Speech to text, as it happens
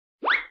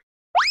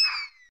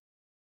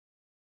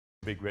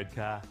Big red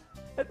car,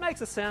 it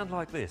makes a sound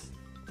like this.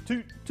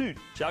 Toot, toot,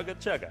 chugga,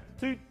 chugga.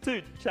 Toot,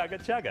 toot, chugga,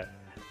 chugga.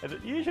 And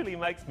it usually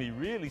makes me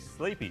really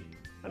sleepy,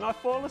 and I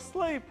fall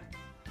asleep.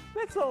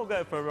 Let's all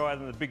go for a ride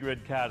in the big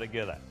red car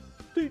together.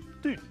 Toot,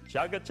 toot,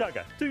 chugga,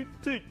 chugga. Toot,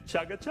 toot,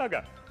 chugga,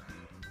 chugga.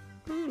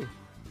 Ooh.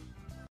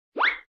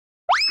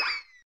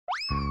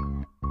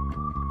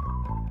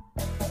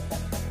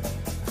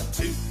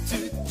 Toot,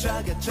 toot,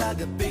 chugga,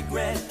 chugga, big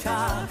red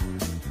car.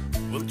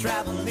 We'll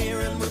travel near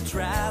and we'll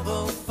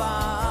travel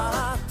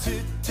far.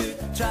 Toot, toot,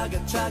 chugga,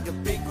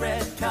 chugga, big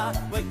red car.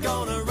 We're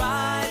gonna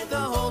ride the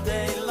whole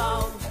day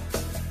long.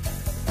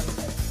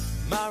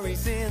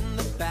 Murray's in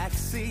the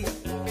backseat,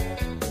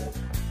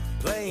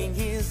 playing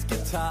his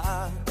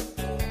guitar.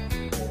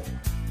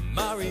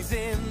 Murray's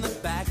in the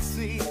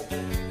backseat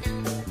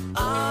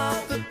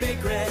of the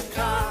big red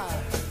car.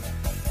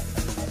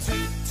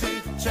 Toot,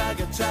 toot,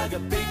 chugga,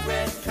 chugga, big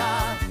red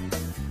car.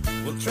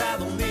 We'll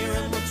travel near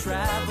and we'll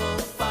travel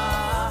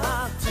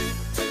far. Toot,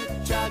 toot,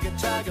 chugga,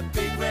 chugga,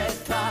 big red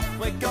car.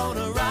 We're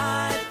gonna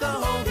ride the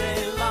whole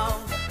day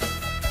long.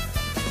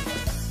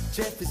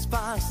 Jeff is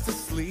fast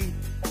asleep,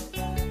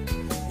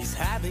 he's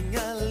having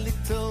a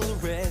little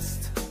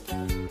rest.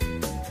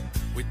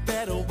 We'd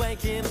better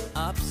wake him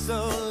up,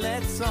 so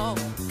let's all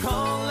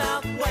call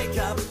out, wake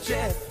up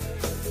Jeff.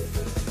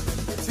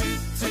 Toot,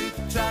 toot,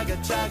 chugga,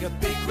 chugga,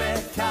 big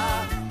red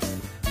car.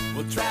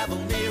 We'll travel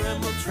near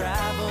and we'll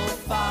travel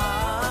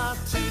far.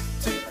 Toot,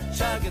 toot,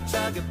 chugga,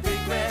 chugga,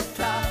 big red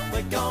car.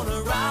 We're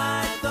gonna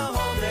ride the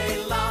whole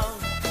day long.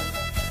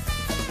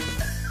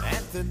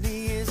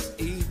 Anthony is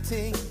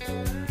eating,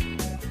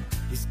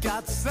 he's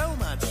got so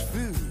much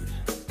food.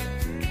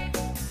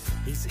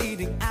 He's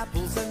eating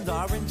apples and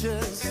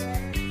oranges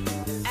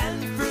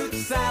and fruit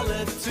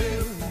salad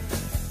too.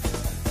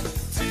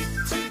 Toot,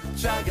 toot,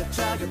 chugga,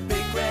 chugga,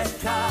 big red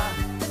car.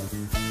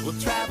 We'll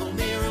travel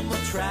near and we'll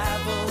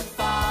travel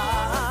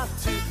far.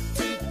 Toot,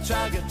 toot,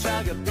 chugga,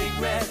 chugga, big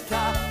red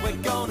car. We're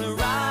gonna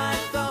ride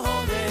the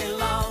whole day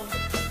long.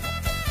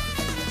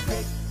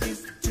 Greg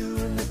is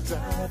doing the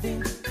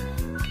driving,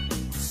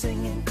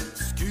 singing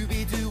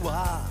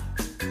Scooby-Doo-wah.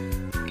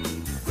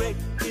 Greg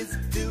is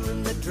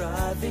doing the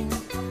driving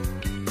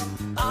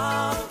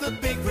of the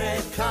big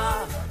red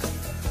car.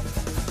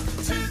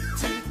 Toot,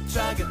 toot,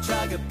 chugga,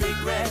 chugga, big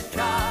red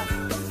car.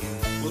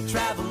 We'll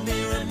travel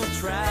near and we'll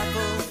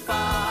travel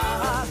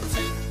far.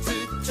 Toot,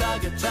 toot,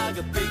 chugga,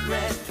 chugga, big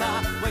red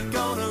car. We're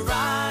gonna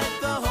ride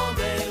the whole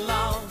day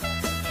long.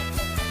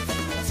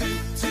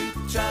 Toot, toot,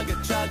 chugga,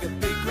 chugga,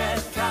 big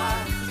red car.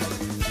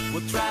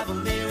 We'll travel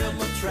near and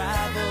we'll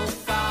travel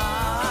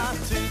far.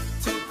 Toot,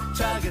 toot,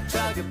 chugga,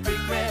 chugga,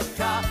 big red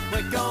car.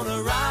 We're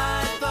gonna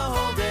ride